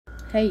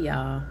Hey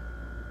y'all,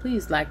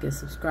 please like and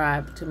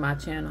subscribe to my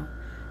channel.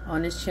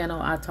 On this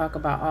channel I talk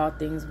about all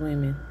things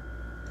women.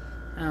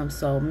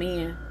 So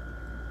men,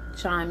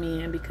 chime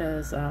in,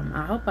 because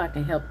I hope I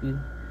can help you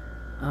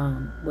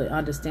with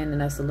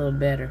understanding us a little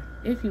better.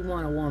 If you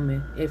want a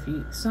woman,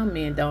 some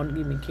men don't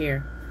even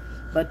care,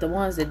 but the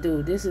ones that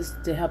do, this is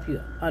to help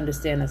you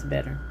understand us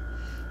better.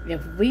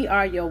 If we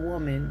are your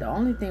woman, the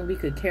only thing we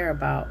could care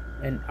about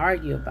and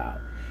argue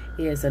about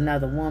is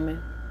another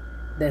woman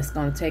that's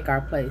going to take our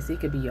place. It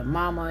could be your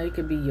mama, it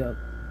could be your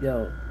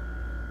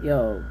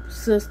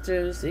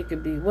sisters, it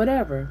could be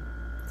whatever.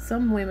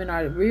 Some women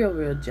are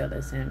real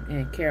jealous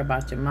and care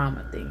about your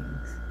mama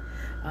things.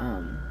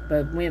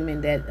 But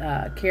women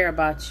that care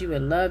about you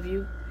and love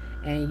you,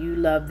 and you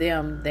love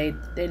them,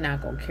 they're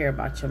not going to care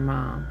about your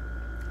mom.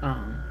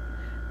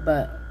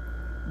 But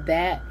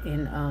that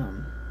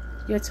and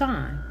your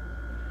time.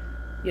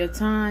 Your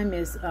time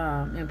is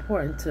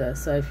important to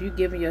us. So if you're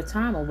giving your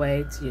time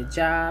away to your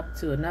job,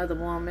 to another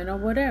woman or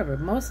whatever,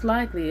 most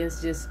likely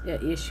it's just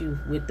an issue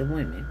with the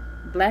women.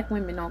 Black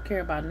women don't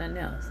care about nothing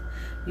else.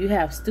 You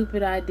have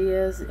stupid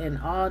ideas and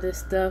all this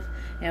stuff,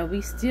 and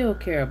we still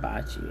care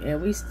about you,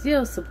 and we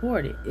still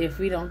support it if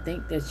we don't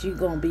think that you're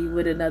going to be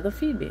with another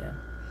female.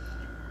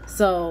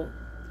 So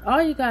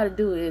all you got to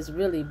do is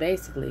really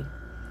basically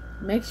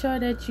make sure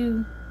that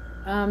you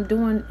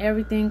doing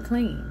everything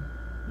clean.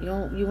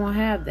 You won't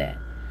have that.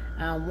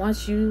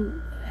 Once you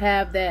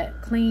have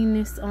that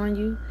cleanness on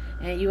you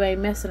and you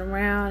ain't messing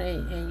around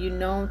and you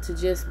known to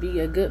just be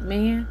a good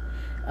man,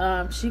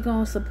 she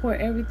gonna support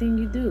everything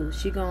you do.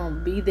 She gonna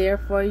be there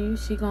for you.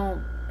 She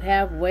gonna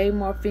have way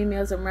more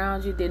females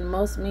around you than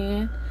most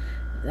men.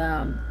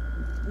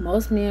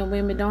 Most men and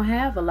women don't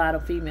have a lot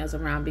of females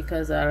around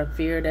because of the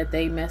fear that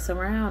they mess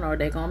around or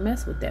they gonna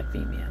mess with that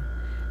female.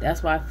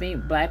 That's why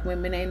black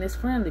women ain't as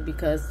friendly,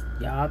 because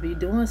y'all be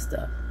doing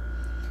stuff.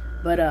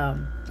 But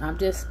I'm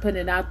just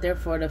putting it out there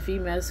for the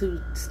females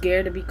who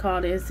scared to be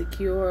called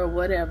insecure or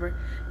whatever.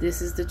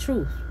 This is the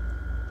truth.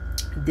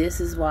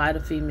 This is why the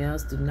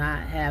females do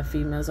not have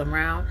females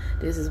around.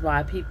 This is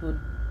why people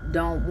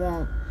don't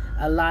want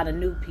a lot of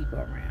new people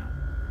around.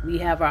 We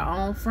have our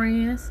own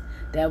friends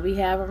that we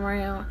have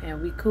around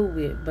and we cool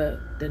with, but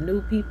the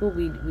new people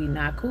we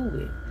not cool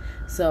with.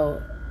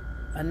 So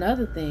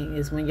another thing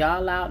is, when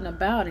y'all out and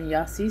about and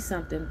y'all see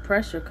something,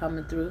 pressure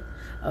coming through,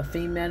 a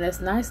female that's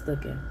nice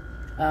looking,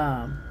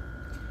 I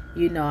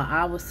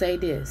will say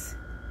this: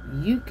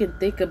 you can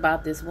think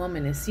about this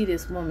woman and see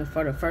this woman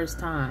for the first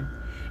time,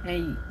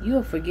 and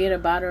you'll forget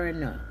about her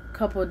in a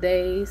couple of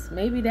days,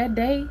 maybe that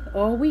day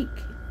or a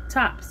week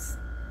tops.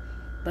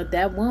 But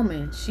that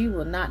woman, she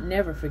will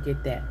never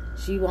forget that.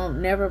 She won't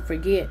never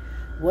forget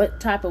what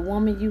type of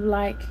woman you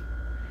like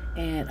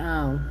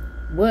and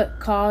what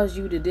caused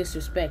you to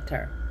disrespect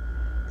her.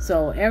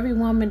 So every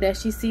woman that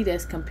she see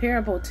that's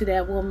comparable to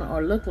that woman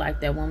or look like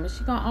that woman,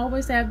 she gonna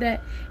always have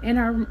that in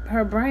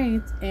her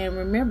brain and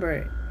remember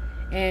it,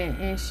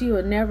 and she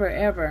will never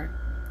ever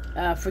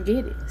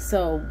forget it.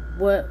 So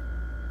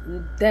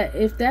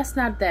if that's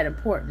not that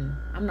important,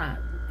 I'm not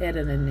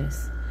editing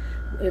this.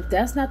 If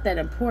that's not that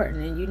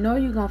important and you know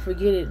you're gonna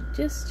forget it,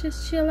 just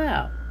chill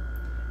out.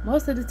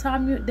 Most of the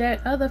time,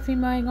 that other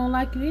female ain't gonna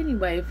like you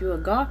anyway. If you're a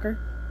gawker,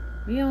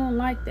 you don't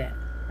like that.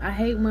 I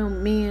hate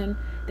when men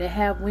that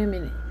have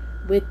women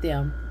with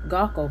them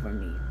gawk over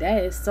me.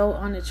 That is so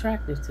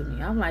unattractive to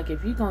me. I'm like,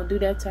 if you're gonna do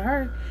that to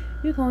her,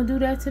 you're gonna do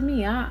that to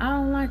me. I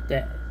don't like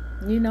that.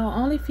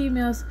 Only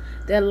females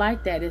that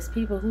like that is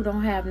people who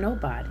don't have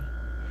nobody,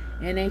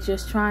 and they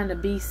just trying to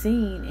be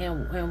seen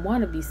and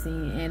want to be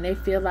seen, and they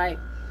feel like,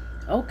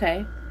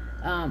 okay,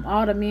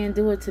 all the men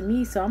do it to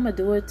me, so I'm gonna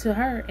do it to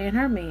her and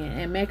her man,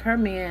 and make her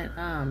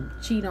man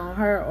cheat on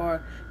her,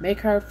 or make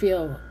her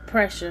feel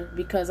pressure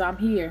because I'm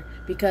here,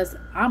 because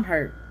I'm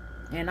hurt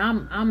and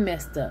I'm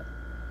messed up.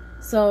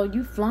 So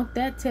you flunk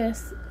that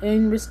test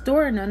in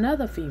restoring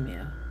another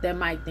female that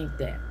might think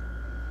that,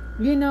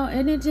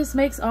 and it just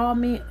makes all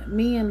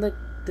men look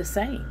the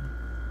same.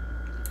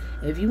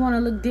 If you want to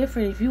look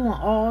different, if you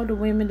want all the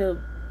women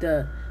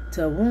to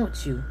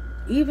want you,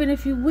 even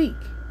if you're weak,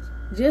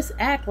 just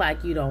act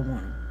like you don't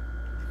want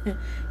them.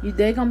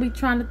 They're gonna be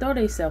trying to throw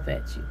themselves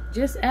at you.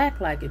 Just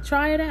act like it.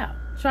 Try it out.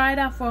 Try it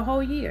out for a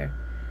whole year.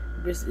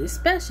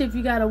 Especially if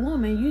you got a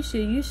woman, you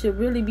should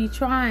really be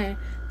trying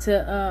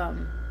to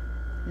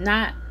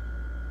not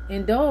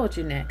indulge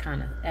in that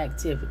kind of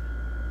activity,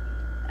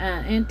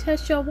 and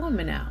test your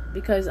woman out,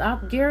 because I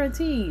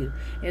guarantee you,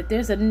 if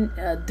there's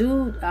a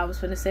dude, I was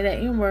going to say that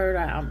N-word,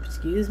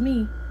 excuse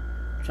me,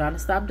 I'm trying to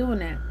stop doing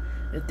that.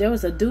 If there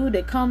was a dude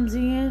that comes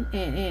in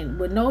and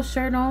with no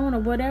shirt on or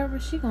whatever,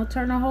 she gonna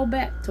turn her whole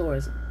back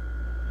towards him,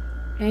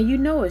 and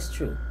it's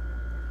true.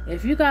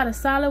 If you got a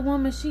solid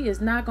woman, she is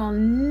not gonna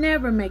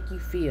never make you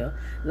feel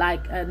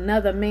like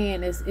another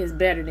man is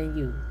better than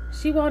you.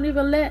 She won't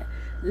even let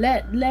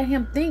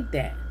him think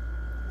that,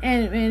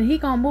 and he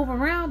gonna move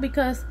around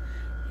because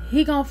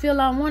he gonna feel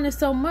unwanted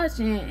so much,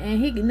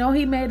 and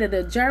he made it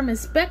a German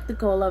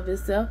spectacle of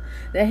himself,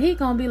 that he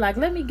gonna be like,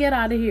 let me get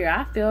out of here.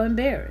 I feel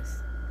embarrassed.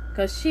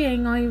 Because she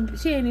ain't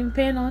even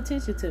paying no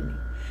attention to me.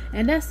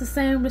 And that's the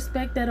same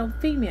respect that a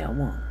female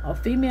wants. A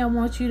female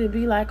wants you to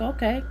be like,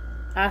 okay,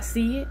 I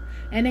see it,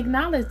 and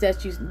acknowledge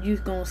that you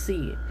gonna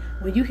see it.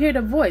 When you hear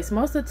the voice,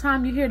 most of the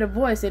time you hear the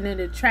voice and it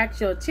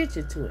attracts your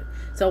attention to it.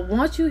 So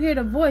once you hear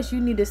the voice, you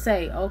need to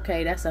say,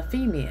 okay, that's a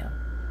female,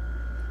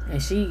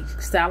 and she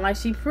sound like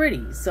she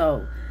pretty.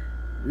 So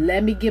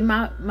let me get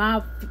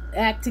my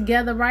act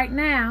together right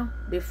now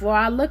before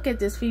I look at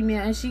this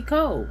female and she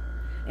cold.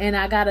 And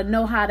I gotta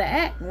know how to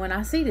act when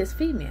I see this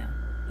female,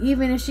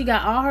 even if she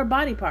got all her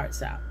body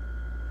parts out.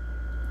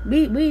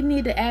 We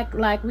need to act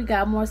like we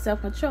got more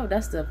self-control.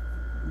 That's the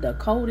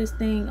coldest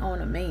thing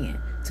on a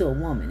man to a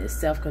woman is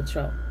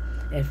self-control.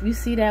 If you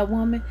see that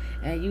woman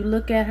and you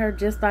look at her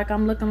just like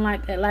I'm looking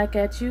like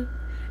at you,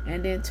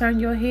 and then turn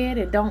your head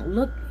and don't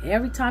look,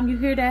 every time you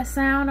hear that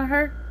sound of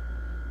her,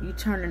 you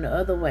turning the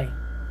other way.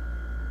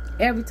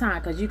 Every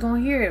time, because you're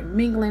going to hear it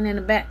mingling in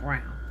the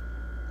background.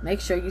 Make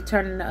sure you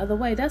turning the other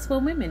way. That's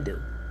what women do.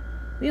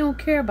 We don't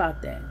care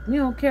about that. We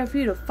don't care if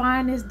you're the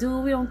finest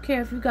dude. We don't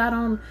care if you got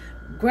on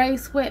gray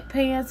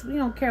sweatpants. We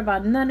don't care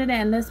about none of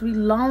that unless we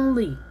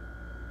lonely.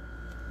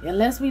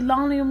 Unless we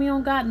lonely and we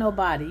don't got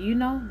nobody, you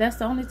know. That's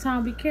the only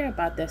time we care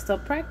about that. So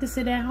practice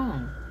it at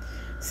home.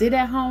 Sit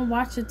at home,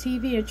 watch your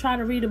TV, and try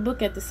to read a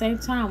book at the same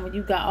time when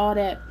you got all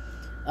that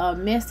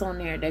mess on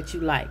there that you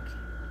like.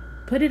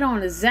 Put it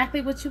on exactly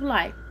what you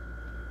like,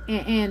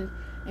 and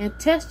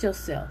test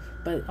yourself.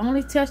 But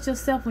only test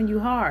yourself when you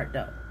hard,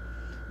 though.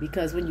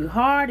 Because when you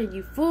hard and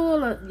you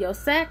full, your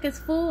sack is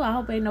full, I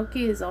hope ain't no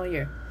kids on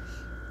here.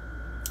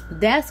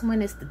 That's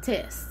when it's the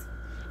test.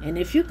 And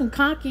if you can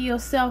conquer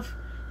yourself,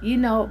 you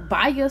know,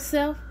 by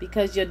yourself,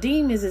 because your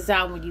demons is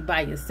out when you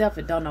by yourself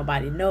and don't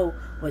nobody know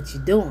what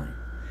you're doing.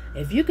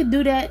 If you could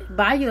do that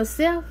by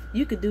yourself,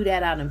 you could do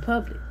that out in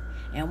public.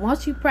 And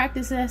once you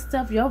practice that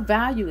stuff, your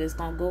value is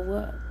going to go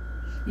up.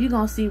 You're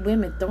going to see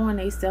women throwing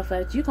themselves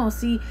at you. You're going to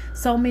see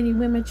so many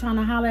women trying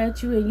to holler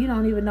at you and you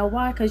don't even know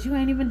why, because you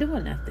ain't even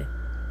doing nothing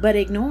but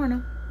ignoring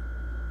them.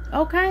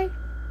 Okay?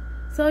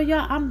 So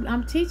y'all,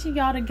 I'm teaching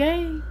y'all the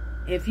game.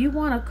 If you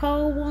want a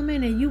cold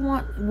woman and you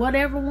want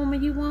whatever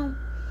woman you want,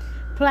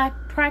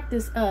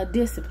 practice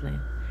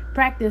discipline.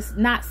 Practice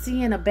not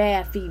seeing a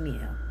bad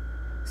female.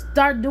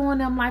 Start doing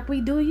them like we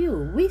do you.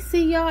 We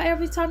see y'all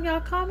every time y'all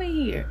come in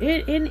here.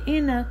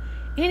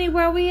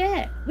 Anywhere we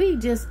at, we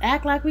just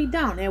act like we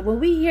don't. And when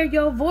we hear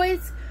your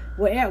voice,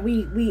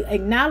 we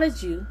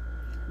acknowledge you.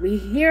 We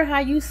hear how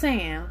you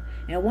sound.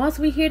 And once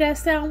we hear that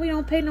sound, we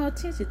don't pay no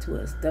attention to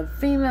us. The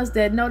females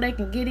that know they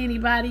can get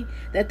anybody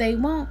that they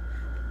want,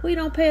 we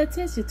don't pay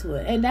attention to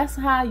it. And that's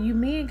how you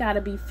men got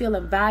to be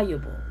feeling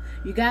valuable.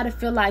 You got to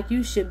feel like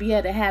you should be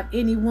able to have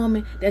any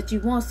woman that you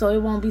want, so it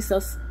won't be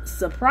so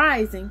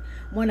surprising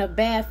when a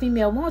bad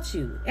female wants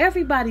you.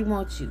 Everybody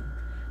wants you.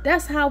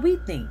 That's how we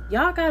think.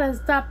 Y'all got to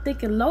stop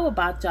thinking low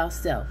about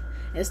yourself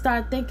and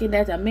start thinking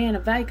that a man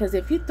of value. Because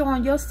if you're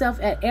throwing yourself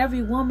at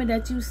every woman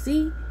that you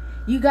see,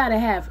 you got to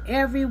have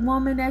every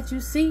woman that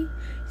you see.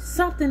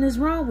 Something is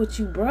wrong with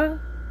you, bruh.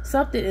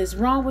 Something is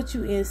wrong with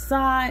you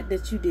inside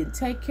that you didn't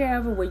take care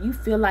of it, where you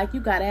feel like you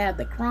got to have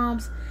the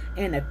crumbs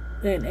and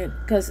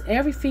because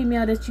every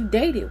female that you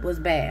dated was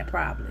bad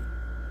probably.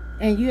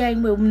 And you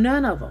ain't with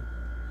none of them.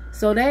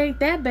 So they ain't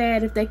that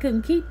bad if they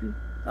couldn't keep you.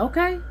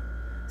 Okay?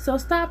 So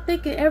stop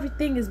thinking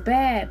everything is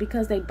bad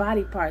because they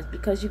body parts,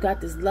 because you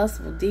got this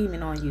lustful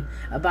demon on you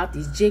about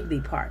these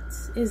jiggly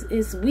parts.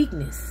 It's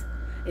weakness.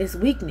 It's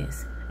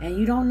weakness. And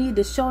you don't need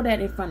to show that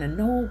in front of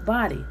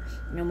nobody.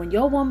 And when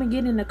your woman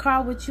get in the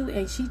car with you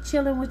and she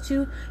chilling with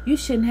you, you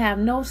shouldn't have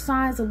no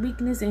signs of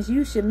weakness, and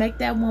you should make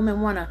that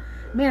woman want to,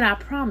 man, I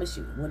promise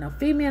you, when a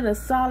female is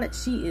solid,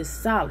 she is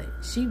solid.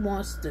 She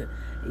wants to,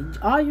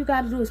 all you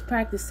got to do is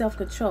practice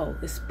self-control,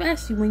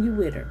 especially when you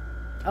with her.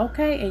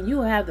 Okay? And you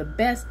will have the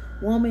best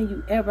woman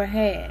you ever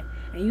had.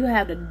 And you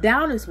have the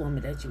downest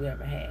woman that you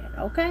ever had.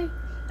 Okay?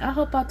 I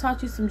hope I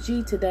taught you some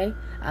G today.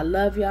 I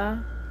love y'all.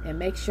 And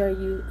make sure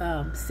you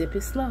sip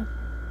it slow.